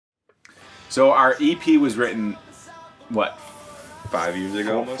So our EP was written, what, 5 years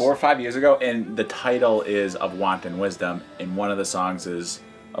ago almost? 4 or 5 years ago, and the title is Of Want and Wisdom, and one of the songs is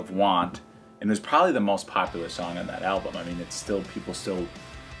Of Want, and it was probably the most popular song on that album. I mean, it's still, people still,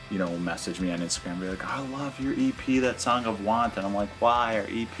 you know, message me on Instagram and be like, I love your EP, that song Of Want, and I'm like, why? Our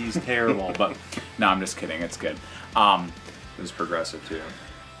EP's terrible. But no, I'm just kidding, it's good. It was progressive too.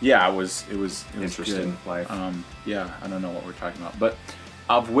 Yeah, it was Interesting good. life. Yeah, I don't know what we're talking about, but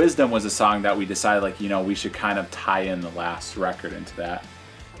Of Wisdom was a song that we decided, like, you know, we should kind of tie in the last record into that.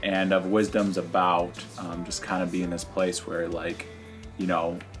 And Of Wisdom's about just kind of being this place where, like, you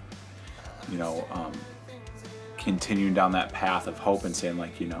know, continuing down that path of hope and saying,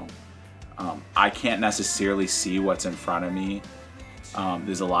 like, you know, I can't necessarily see what's in front of me.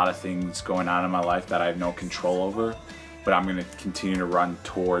 There's a lot of things going on in my life that I have no control over, but I'm going to continue to run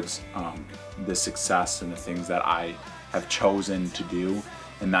towards the success and the things that I have chosen to do.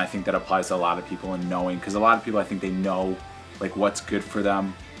 And I think that applies to a lot of people, in knowing, because a lot of people, I think they know, like, what's good for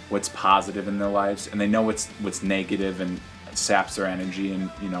them, what's positive in their lives, and they know what's negative and saps their energy,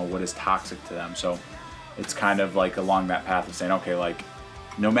 and, you know, what is toxic to them. So it's kind of like along that path of saying, okay, like,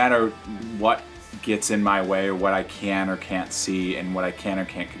 no matter what gets in my way or what I can or can't see and what I can or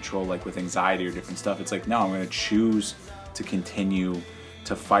can't control, like with anxiety or different stuff, it's like, no, I'm going to choose to continue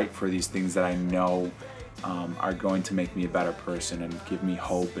to fight for these things that I know are going to make me a better person and give me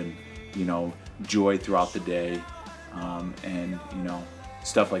hope and, you know, joy throughout the day, and, you know,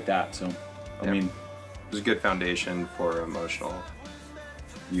 stuff like that. So, I mean, it was a good foundation for emotional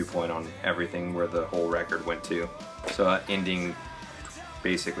viewpoint on everything, where the whole record went to. So ending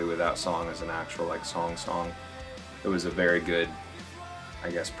basically with that song as an actual, like, song, it was a very good,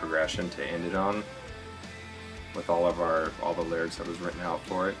 I guess, progression to end it on, with all the lyrics that was written out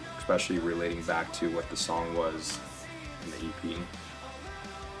for it, especially relating back to what the song was in the EP.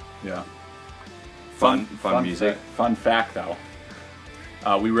 Yeah. Fun music. Fun fact, though.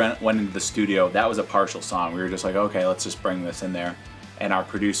 We went into the studio. That was a partial song. We were just like, okay, let's just bring this in there. And our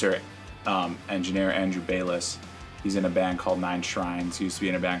producer, engineer Andrew Bayless, he's in a band called Nine Shrines. He used to be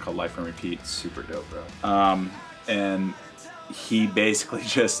in a band called Life and Repeat. Super dope, bro. And he basically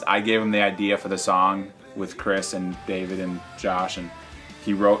just, I gave him the idea for the song with Chris and David and Josh, and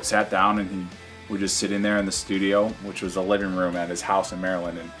he sat down, and we're just sitting there in the studio, which was a living room at his house in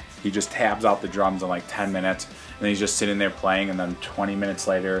Maryland, and he just tabs out the drums in like 10 minutes, and then he's just sitting there playing, and then 20 minutes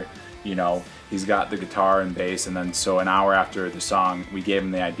later, you know, he's got the guitar and bass, and then so an hour after the song, we gave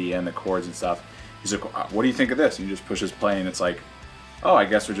him the idea and the chords and stuff. He's like, what do you think of this? And he just pushes play, and it's like, oh, I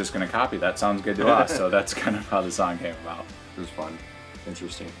guess we're just gonna copy that. Sounds good to us. So that's kind of how the song came about. It was fun.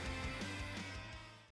 Interesting.